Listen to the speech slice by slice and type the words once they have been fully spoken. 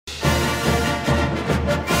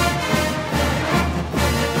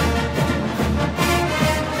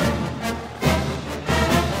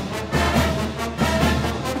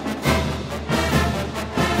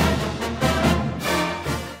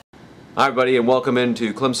Hi, everybody, and welcome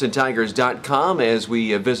into ClemsonTigers.com as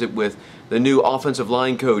we visit with the new offensive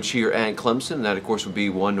line coach here at Clemson. That, of course, would be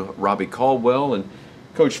one Robbie Caldwell. And,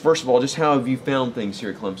 Coach, first of all, just how have you found things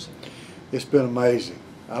here at Clemson? It's been amazing.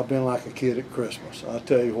 I've been like a kid at Christmas. I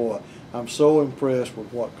tell you what, I'm so impressed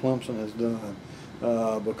with what Clemson has done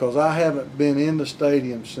because I haven't been in the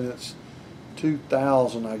stadium since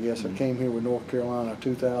 2000, I guess. I came here with North Carolina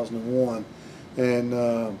 2001,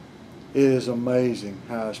 and it is amazing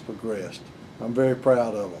how it's progressed. I'm very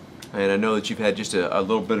proud of them. And I know that you've had just a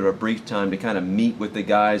little bit of a brief time to kind of meet with the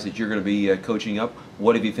guys that you're going to be coaching up.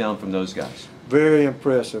 What have you found from those guys? Very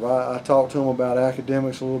impressive. I talked to them about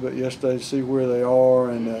academics a little bit yesterday to see where they are,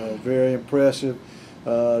 and very impressive.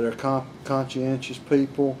 They're conscientious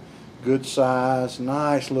people, good size,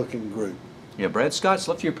 nice looking group. Yeah, Brad Scott's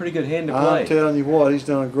left you a pretty good hand to play. I'm telling you what, he's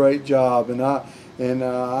done a great job, and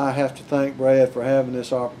I have to thank Brad for having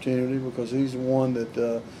this opportunity because he's the one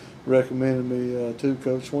that recommended me to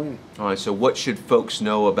Coach Sweeney. All right, so what should folks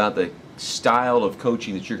know about the style of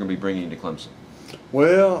coaching that you're going to be bringing to Clemson?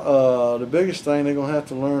 Well, the biggest thing, they're going to have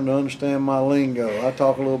to learn to understand my lingo. I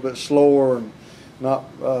talk a little bit slower and not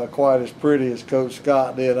quite as pretty as Coach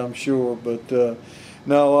Scott did, I'm sure, but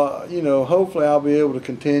no, you know, hopefully I'll be able to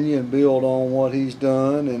continue and build on what he's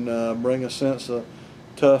done and bring a sense of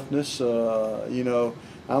toughness. You know,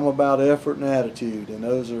 I'm about effort and attitude, and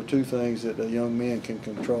those are two things that a young man can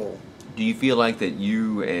control. Do you feel like that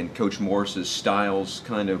you and Coach Morris's styles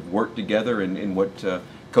kind of work together in what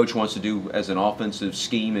Coach wants to do as an offensive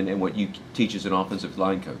scheme and what you teach as an offensive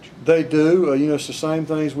line coach? They do. You know, it's the same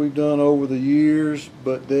things we've done over the years,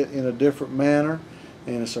 but in a different manner.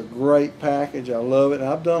 And it's a great package. I love it. And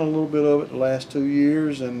I've done a little bit of it the last 2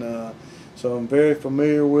 years, and so I'm very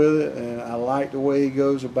familiar with it, and I like the way he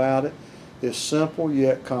goes about it. It's simple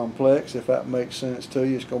yet complex, if that makes sense to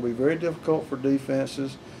you. It's going to be very difficult for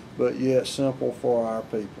defenses, but yet simple for our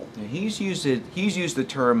people. He's used the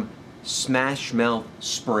term smash mouth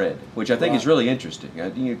spread, which I think is really interesting.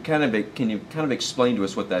 Can you kind of explain to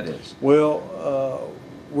us what that is? Well,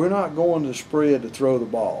 we're not going to spread to throw the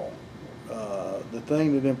ball. The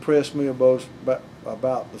thing that impressed me about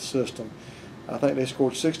the system, I think they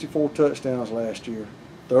scored 64 touchdowns last year,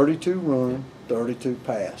 32 run, 32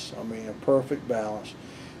 pass. I mean, a perfect balance.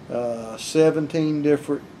 17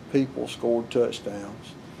 different people scored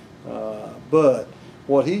touchdowns. But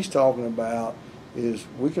what he's talking about is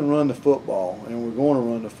we can run the football, and we're going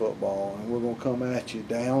to run the football, and we're going to come at you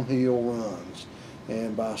downhill runs.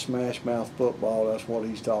 And by smash mouth football, that's what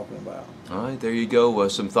he's talking about. All right, there you go.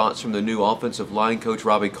 Some thoughts from the new offensive line coach,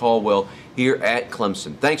 Robbie Caldwell, here at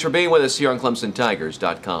Clemson. Thanks for being with us here on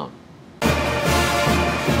ClemsonTigers.com.